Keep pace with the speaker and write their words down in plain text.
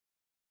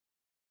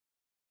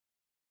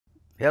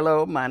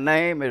Hello, my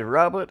name is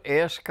Robert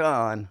S.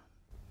 Kohn.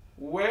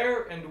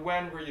 Where and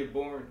when were you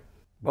born?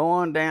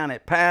 Born down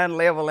at Pine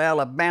Level,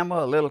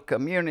 Alabama, a little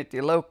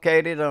community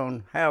located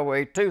on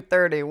Highway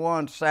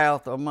 231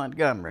 south of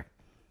Montgomery.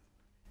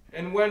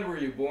 And when were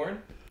you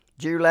born?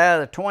 July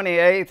the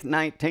 28th,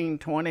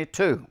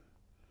 1922.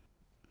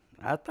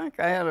 I think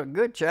I had a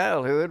good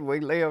childhood. We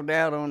lived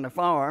out on the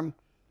farm.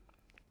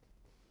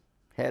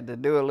 Had to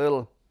do a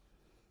little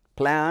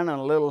plowing and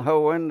a little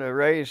hoeing to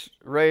raise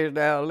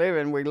our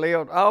living. We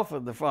lived off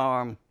of the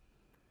farm.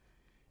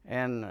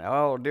 And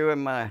all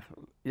during my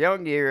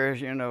young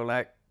years,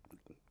 like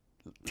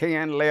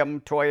 10,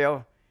 11,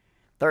 12,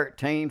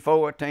 13,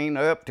 14,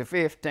 up to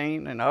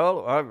 15, and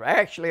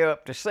actually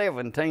up to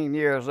 17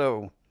 years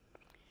old.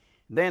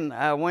 Then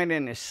I went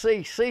in the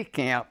CC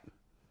camp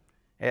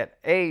at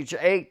age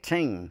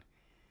 18.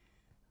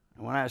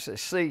 When I say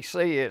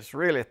CC, it's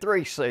really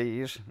 3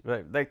 C's.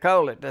 They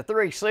call it the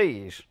 3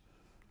 C's.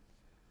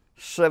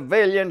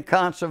 Civilian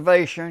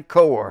Conservation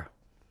Corps.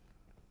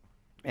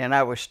 And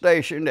I was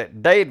stationed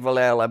at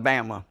Dadeville,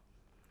 Alabama,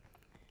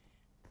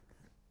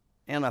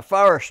 in a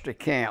forestry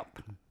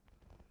camp.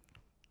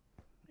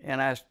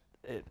 And I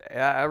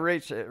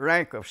reached the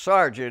rank of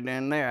sergeant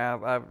in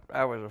there.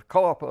 I was a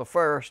corporal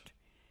first,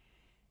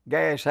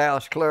 gas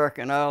house clerk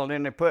and all.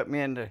 Then they put me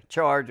into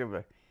charge of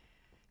a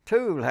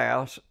tool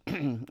house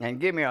and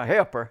give me a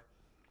helper.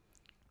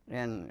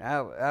 And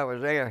I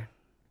was there,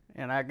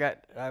 and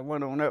I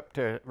went on up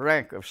to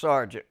rank of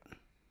sergeant.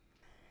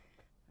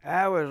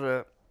 I was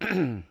a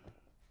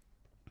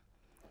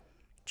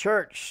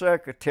church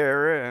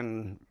secretary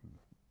and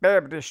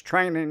Baptist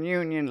Training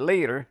Union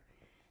leader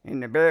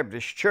in the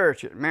Baptist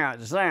church at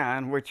Mount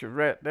Zion, which is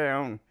right there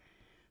on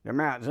the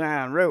Mount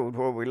Zion Road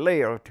where we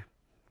lived.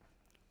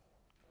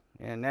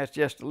 And that's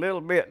just a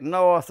little bit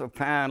north of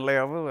Pine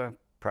Level,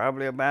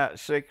 probably about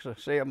 6 or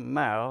 7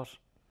 miles.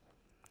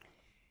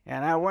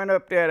 And I went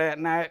up there that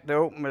night to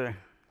open the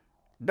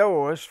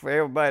doors for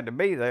everybody to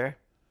be there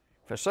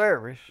for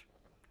service.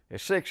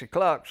 It's 6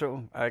 o'clock,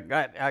 so I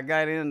got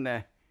in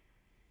the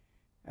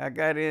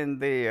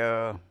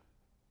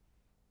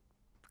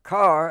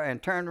car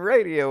and turned the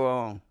radio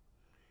on.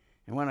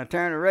 And when I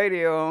turned the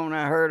radio on,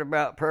 I heard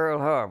about Pearl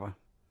Harbor.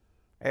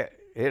 It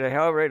had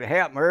already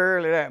happened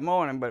early that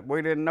morning, but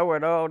we didn't know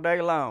it all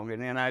day long.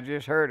 And then I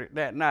just heard it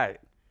that night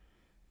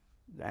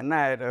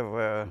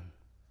of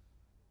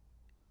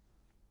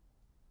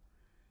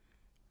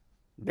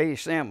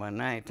December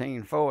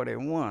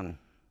 1941.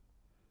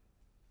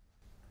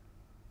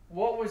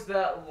 What was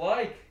that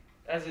like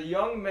as a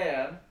young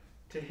man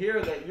to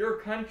hear that your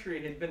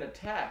country had been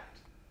attacked?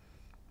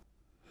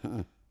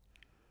 And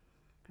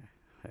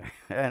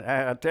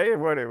I'll tell you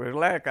what it was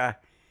like.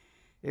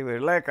 It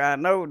was like I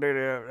know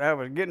that I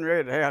was getting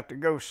ready to have to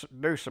go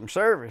do some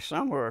service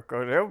somewhere,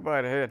 because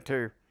everybody had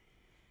to.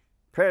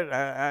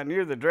 I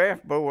knew the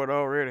draft board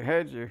already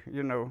had you,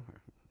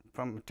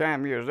 from the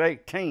time you was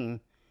 18.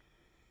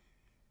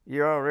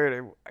 You're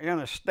already in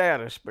a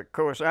status, but of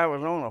course I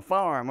was on a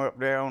farm up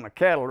there on a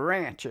cattle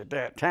ranch at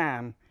that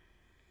time,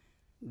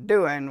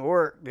 doing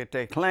work that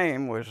they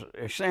claimed was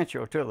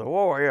essential to the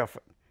war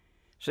effort.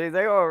 See,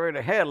 they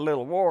already had a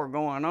little war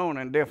going on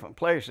in different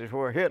places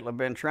where Hitler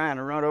been trying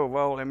to run over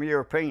all them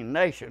European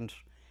nations.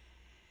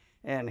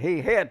 And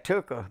he had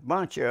took a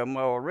bunch of them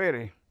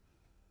already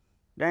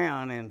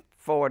down in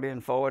 40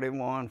 and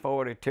 41,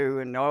 42,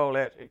 and all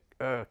that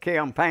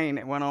campaign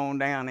that went on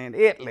down in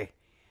Italy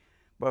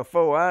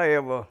before I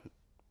ever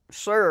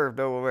served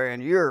over there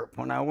in Europe,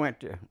 when I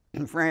went to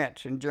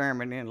France and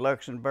Germany and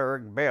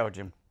Luxembourg and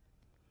Belgium.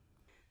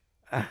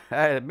 I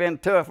had been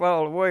tough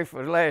all the way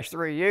for the last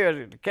 3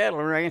 years at the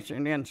cattle ranch,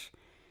 and then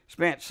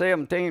spent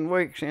 17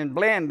 weeks in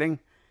Blanding,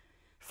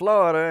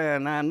 Florida,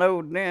 and I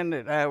knowed then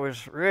that I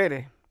was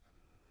ready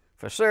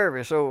for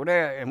service over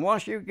there. And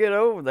once you get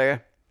over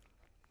there,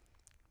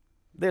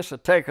 this will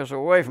take us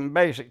away from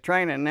basic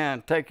training now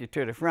and take you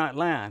to the front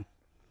line.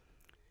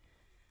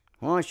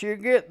 Once you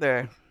get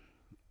there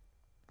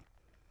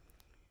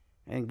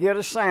and get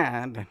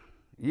assigned,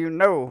 you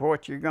know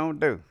what you're going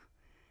to do.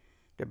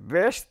 The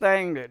best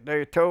thing that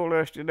they told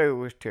us to do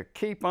was to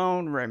keep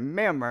on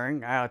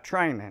remembering our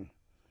training.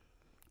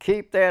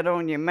 Keep that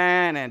on your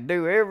mind and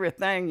do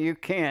everything you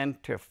can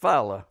to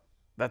follow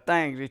the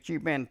things that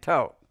you've been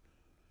taught.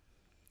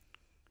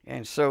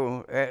 And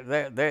so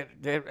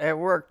that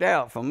worked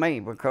out for me,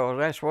 because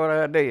that's what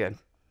I did.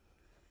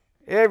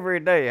 Every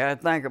day I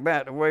think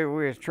about the way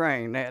we was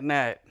trained that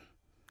night.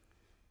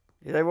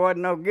 There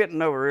wasn't no getting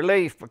no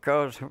relief,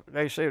 because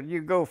they said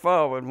you go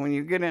forward. When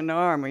you get in the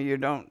Army, you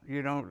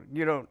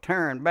don't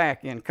turn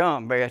back in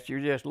combat.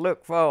 You just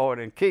look forward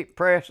and keep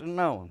pressing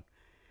on.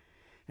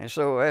 And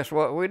so that's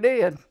what we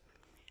did.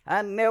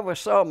 I never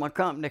saw my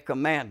company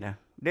commander.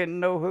 Didn't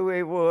know who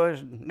he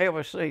was.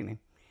 Never seen him.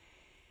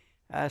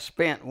 I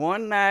spent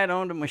one night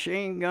on the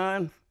machine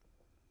gun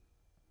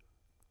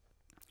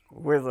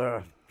with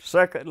a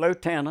second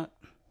lieutenant.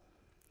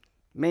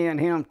 Me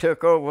and him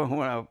took over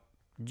when a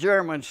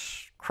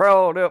Germans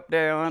crawled up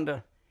there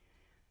under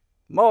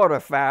mortar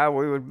fire.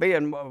 We was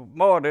being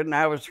mortared, and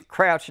I was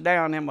crouched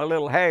down in my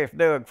little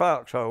half-dug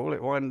foxhole.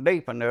 It wasn't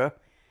deep enough,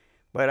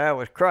 but I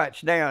was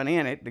crouched down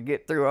in it to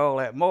get through all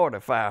that mortar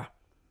fire.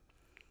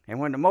 And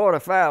when the mortar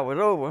fire was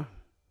over,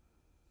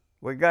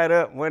 we got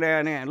up and went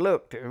down there and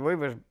looked. We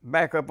was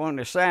back up on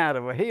the side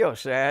of a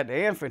hillside.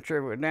 The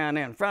infantry was down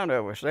there in front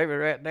of us. They were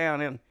right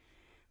down in,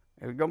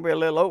 it was going to be a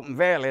little open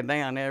valley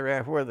down there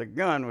right where the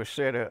gun was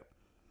set up.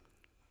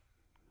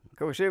 Of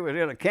course, it was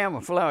in a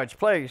camouflage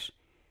place,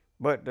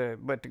 but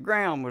the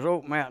ground was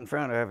open out in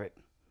front of it.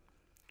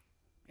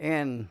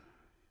 And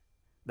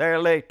there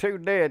lay two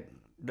dead,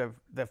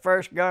 the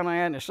first gunner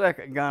and the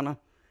second gunner.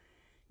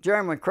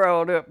 German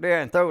crawled up there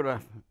and threw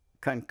a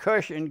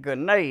concussion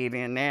grenade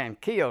in there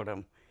and killed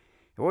them.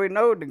 We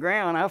knowed the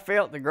ground. I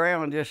felt the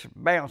ground just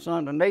bounce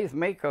underneath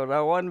me because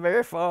I wasn't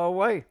very far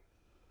away.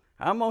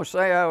 I'm going to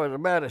say I was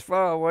about as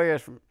far away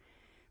as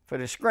for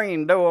the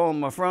screen door on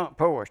my front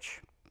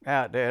porch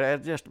out there.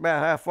 That's just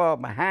about how far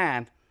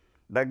behind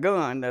the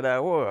gun that I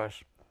was.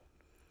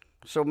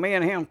 So me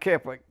and him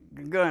kept a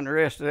gun the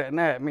rest of that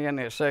night, me and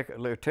that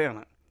second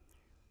lieutenant.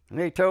 And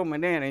he told me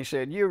then, he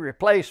said, you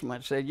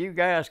replacement, said, you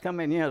guys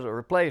come in here as a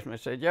replacement,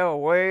 said, y'all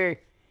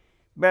way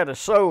better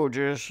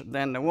soldiers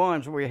than the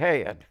ones we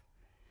had.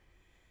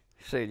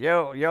 He said,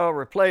 y'all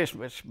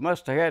replacements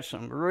must have had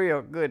some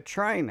real good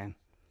training.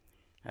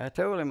 I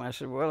told him, I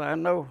said, well, I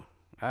know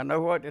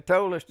what they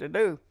told us to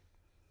do.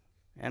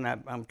 And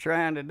I'm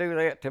trying to do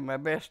that to my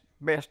best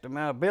of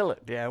my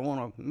ability. I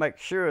want to make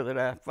sure that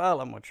I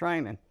follow my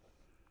training.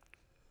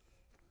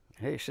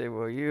 He said,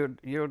 well,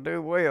 you'll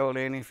do well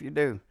then if you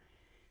do.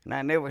 And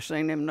I never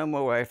seen him no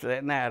more after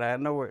that night. I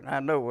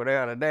know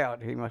without a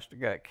doubt he must have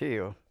got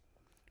killed.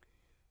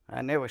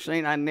 I never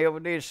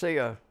did see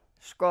a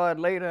squad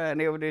leader. I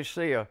never did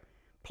see a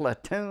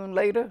platoon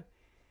leader.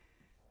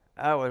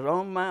 I was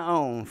on my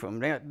own from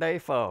that day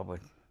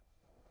forward.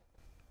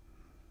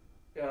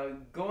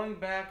 Going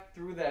back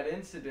through that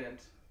incident,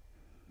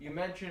 you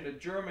mentioned a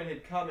German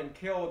had come and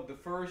killed the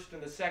first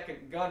and the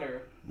second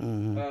gunner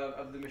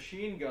of the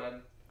machine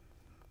gun.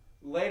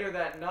 Later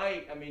that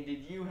night, I mean,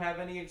 did you have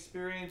any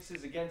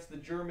experiences against the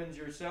Germans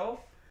yourself?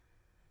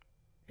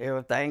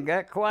 Everything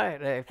got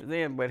quiet after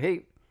then, but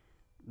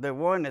the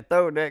one that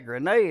threw that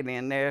grenade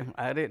in there,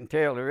 I didn't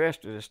tell the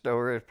rest of the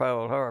story, as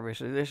Paul Harvey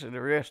said. This is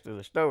the rest of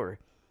the story.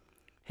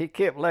 He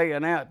kept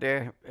laying out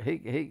there.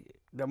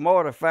 The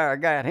mortar fire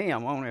got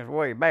him on his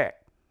way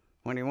back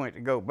when he went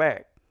to go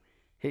back.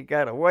 He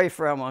got away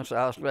from us.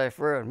 I was back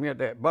further near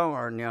that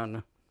barn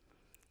yonder,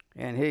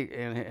 and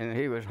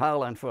he was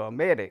hollering for a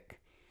medic.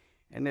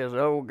 And there's an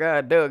old guy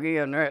dug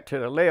in right to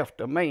the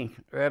left of me,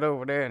 right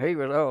over there, and he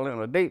was all in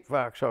a deep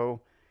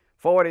foxhole,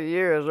 40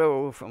 years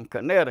old, from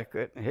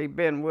Connecticut. And he'd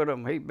been with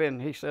them.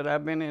 He said,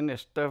 I've been in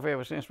this stuff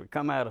ever since we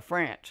come out of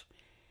France.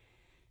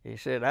 He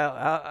said,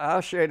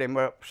 I'll shut him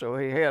up. So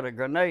he had a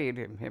grenade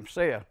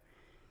himself.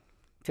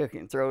 Took it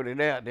and throwed it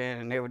out there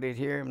and never did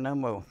hear him no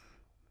more.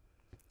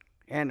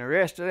 And the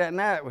rest of that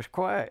night was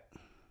quiet.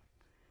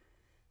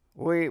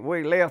 We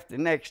left the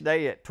next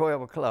day at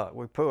 12 o'clock.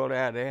 We pulled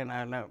out there,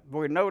 and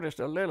we noticed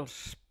a little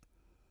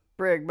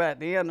sprig about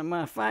the end of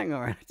my finger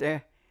right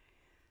there.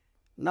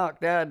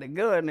 Knocked out the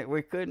gun that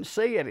we couldn't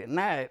see it at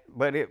night,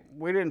 but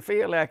we didn't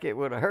feel like it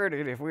would have hurt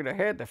it. If we'd have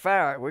had to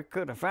fire it, we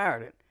could have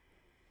fired it.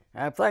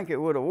 I think it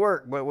would have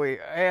worked, but we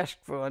asked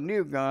for a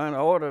new gun,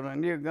 ordered a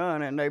new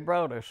gun, and they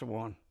brought us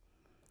one.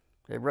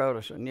 They brought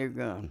us a new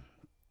gun.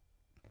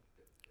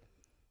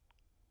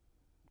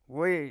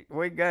 We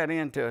got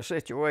into a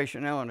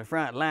situation on the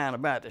front line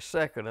about the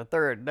second or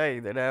third day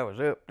that I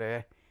was up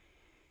there.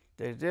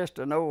 There's just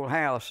an old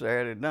house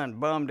there that done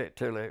bummed it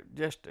till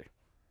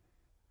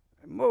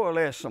more or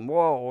less some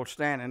walls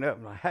standing up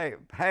and a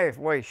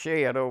halfway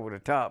shed over the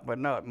top, but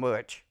not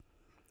much.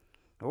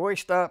 We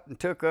stopped and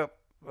took up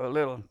a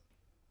little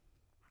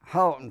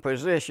halting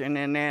position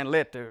and then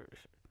let the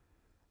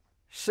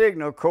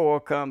signal corps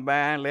come by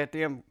and let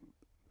them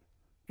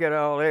get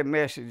all their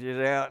messages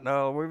out and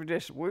all. We were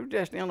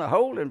just in a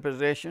holding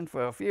position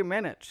for a few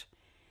minutes,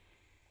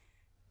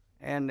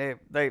 and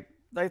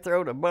they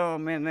throw the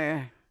bomb in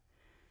there,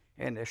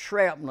 and the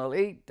shrapnel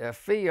eat the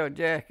field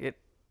jacket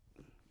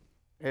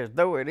as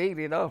though it ate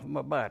it off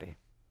my body.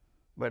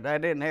 But I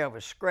didn't have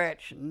a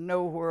scratch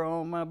nowhere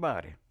on my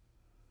body.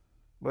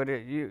 But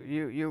it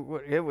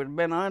would have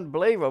been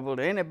unbelievable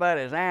to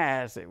anybody's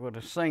eyes that would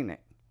have seen it.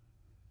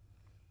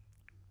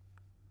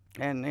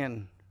 And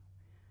then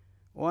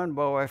one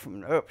boy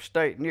from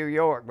upstate New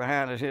York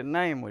behind us, his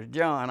name was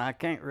John. I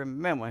can't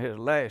remember his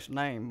last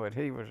name, but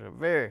he was a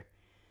very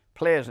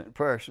pleasant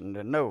person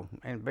to know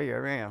and be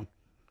around.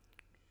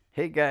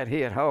 He got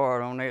hit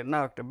hard on it,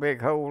 knocked a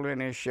big hole in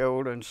his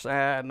shoulder and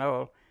side and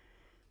all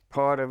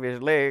part of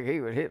his leg. He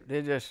was hit.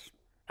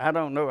 I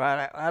don't know.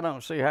 I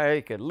don't see how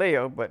he could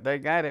live, but they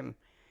got him.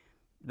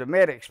 The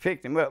medics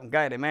picked him up and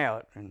got him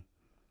out, and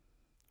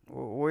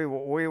we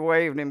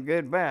waved him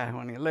goodbye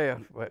when he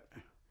left, but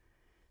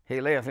he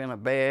left in a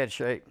bad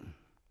shape.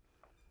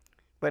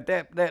 But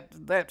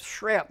that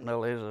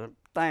shrapnel is a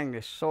thing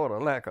that's sort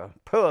of like a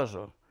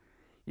puzzle.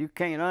 you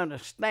can't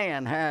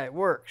understand how it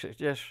works. It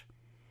just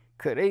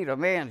could eat a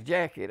man's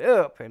jacket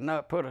up and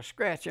not put a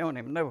scratch on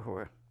him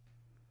nowhere.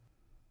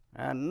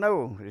 I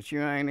know that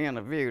you ain't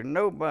interviewed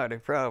nobody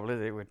probably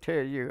that would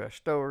tell you a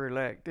story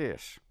like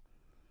this.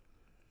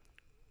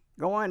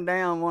 Going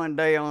down one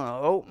day on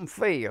an open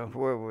field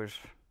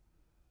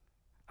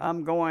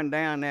I'm going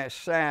down that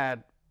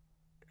side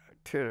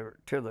to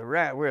the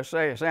right. We'll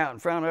say it's out in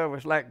front of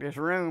us like this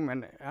room,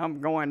 and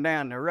I'm going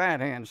down the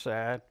right-hand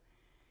side.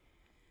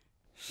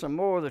 Some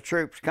more of the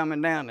troops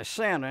coming down the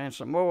center and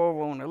some more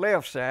over on the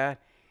left side,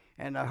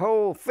 and the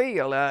whole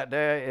field out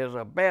there is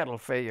a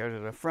battlefield.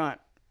 Is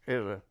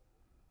a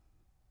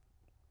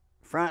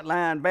front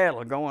line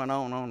battle going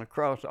on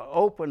across an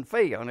open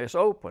field, and it's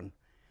open.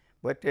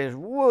 But there's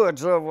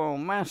woods over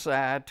on my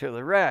side to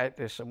the right.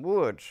 There's some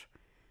woods,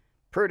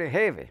 pretty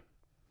heavy.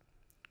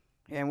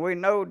 And we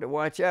know to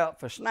watch out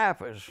for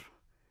snipers.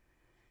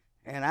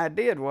 And I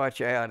did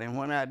watch out, and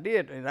when I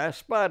did, and I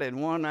spotted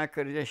one, I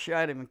could have just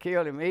shot him and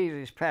killed him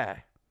easy as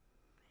pie.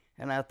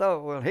 And I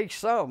thought, well, he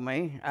saw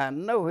me. I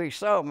know he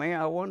saw me.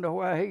 I wonder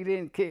why he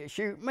didn't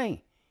shoot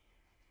me.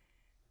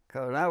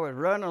 Because I was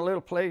running a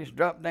little place,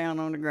 drop down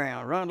on the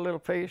ground. Run a little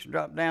piece,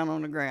 drop down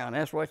on the ground.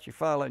 That's what you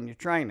follow in your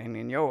training,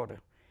 in your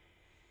order.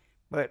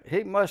 But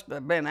he must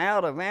have been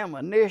out of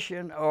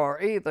ammunition,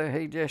 or either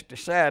he just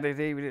decided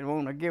he didn't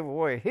want to give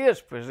away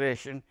his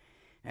position,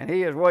 and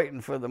he was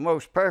waiting for the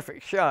most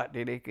perfect shot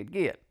that he could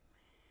get.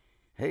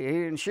 He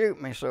didn't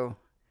shoot me, so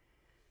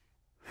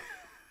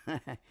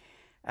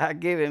I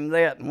give him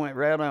that and went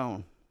right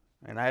on.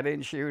 And I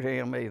didn't shoot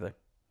him either.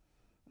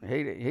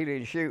 He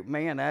didn't shoot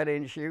me, and I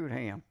didn't shoot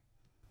him.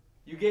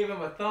 You gave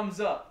him a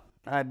thumbs up.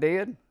 I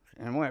did,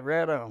 and went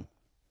right on.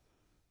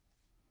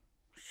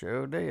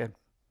 Sure did.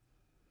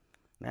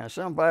 Now,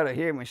 somebody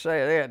hear me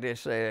say that, they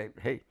say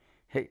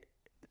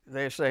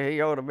they say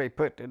he ought to be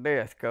put to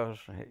death because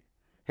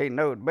he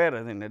knowed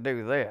better than to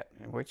do that,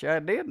 which I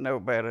did know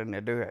better than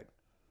to do it.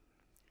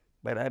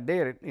 But I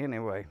did it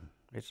anyway.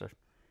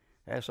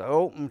 That's an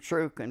open,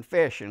 true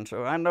confession,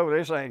 so I know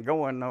this ain't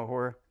going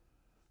nowhere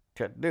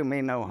to do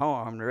me no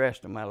harm the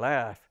rest of my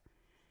life.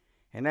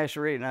 And that's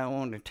the reason I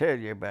wanted to tell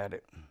you about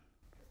it.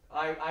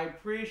 I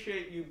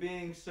appreciate you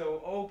being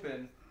so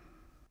open.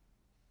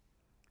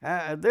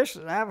 I've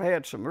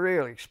had some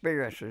real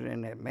experiences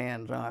in that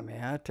man's army,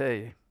 I tell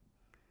you.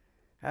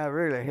 I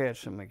really had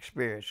some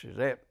experiences.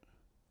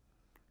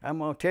 I'm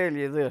going to tell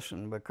you this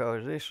one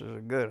because this is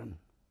a good one.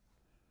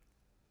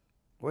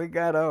 We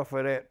got off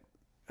of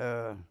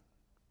that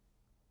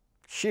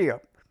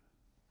ship,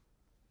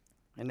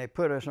 and they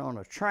put us on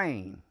a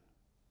train.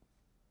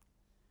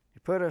 They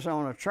put us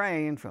on a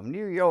train from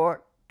New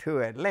York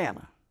to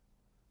Atlanta.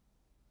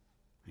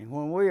 And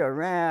when we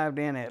arrived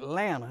in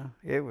Atlanta,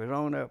 it was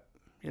on up,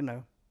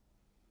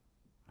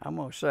 I'm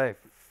going to say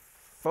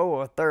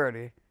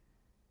 4:30.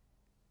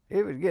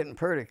 It was getting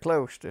pretty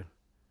close to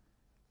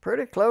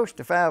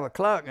 5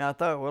 o'clock, and I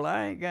thought, well,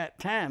 I ain't got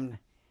time to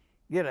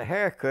get a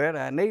haircut.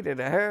 I needed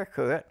a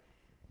haircut,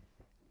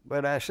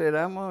 but I said,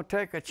 I'm going to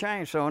take a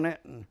chance on it.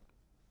 And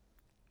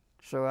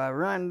so I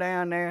run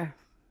down there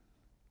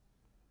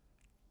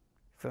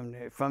from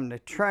the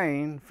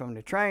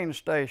train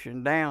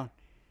station down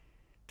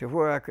to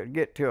where I could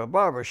get to a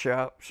barber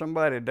shop.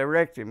 Somebody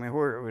directed me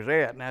where it was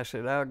at, and I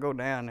said, I'll go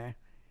down there.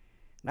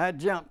 And I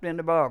jumped in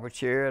the barber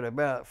chair at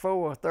about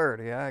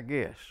 4:30, I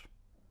guess.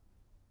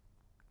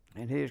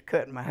 And he was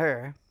cutting my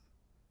hair.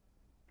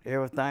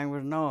 Everything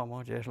was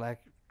normal, just like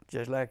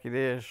it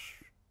is,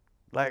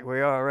 like we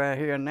are right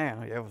here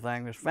now.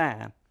 Everything was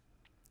fine.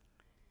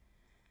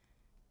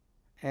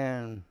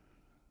 And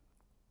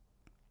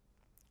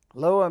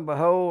lo and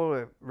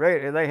behold,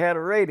 they had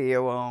a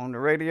radio on. The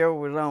radio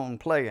was on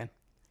playing.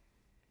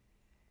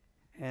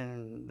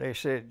 And they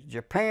said,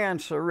 Japan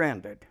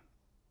surrendered.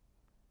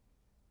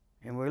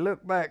 And we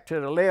looked back to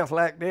the left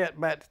like that.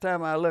 By the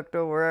time I looked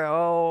over there,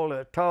 all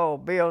the tall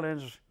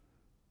buildings,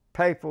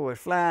 paper was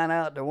flying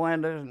out the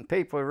windows, and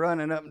people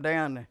running up and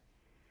down the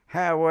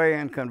highway,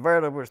 and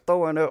convertibles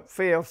throwing up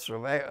fifths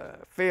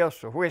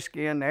of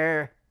whiskey in the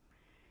air.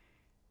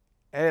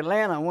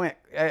 Atlanta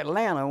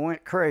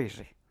went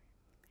crazy.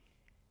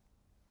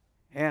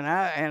 And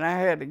I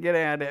had to get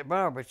out of that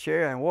barber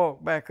chair and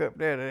walk back up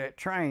there to that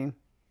train.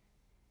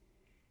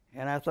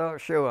 And I thought,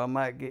 sure, I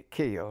might get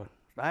killed.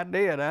 I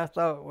did. I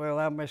thought, well,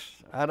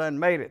 I done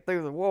made it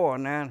through the war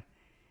now and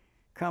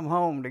come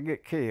home to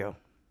get killed.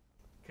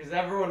 Because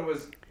everyone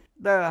was...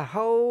 The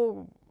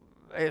whole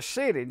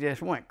city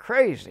just went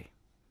crazy.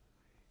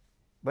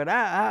 But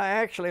I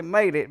actually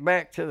made it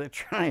back to the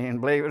train,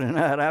 believe it or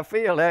not. I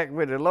feel like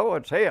with the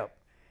Lord's help.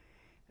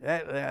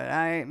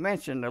 I ain't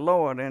mentioned the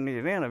Lord in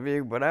this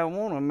interview, but I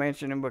want to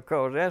mention him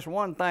because that's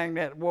one thing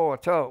that war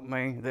taught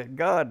me, that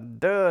God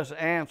does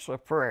answer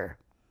prayer.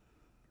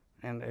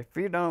 And if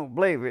you don't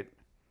believe it,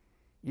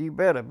 you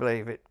better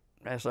believe it.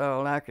 That's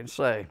all I can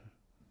say.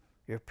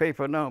 If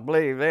people don't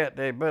believe that,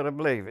 they better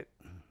believe it.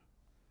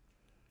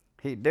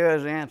 He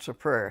does answer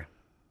prayer.